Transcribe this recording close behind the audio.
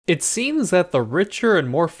It seems that the richer and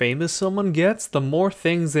more famous someone gets, the more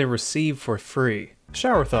things they receive for free.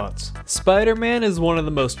 Shower thoughts. Spider-Man is one of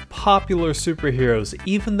the most popular superheroes,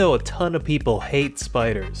 even though a ton of people hate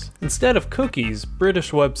spiders. Instead of cookies,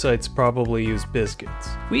 British websites probably use biscuits.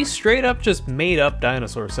 We straight up just made up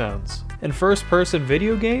dinosaur sounds. In first-person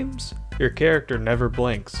video games, your character never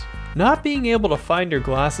blinks. Not being able to find your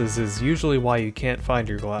glasses is usually why you can't find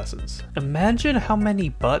your glasses. Imagine how many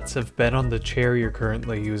butts have been on the chair you're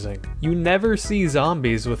currently using. You never see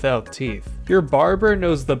zombies without teeth. Your barber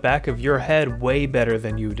knows the back of your head way better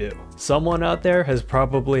than you do. Someone out there has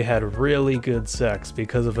probably had really good sex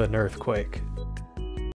because of an earthquake.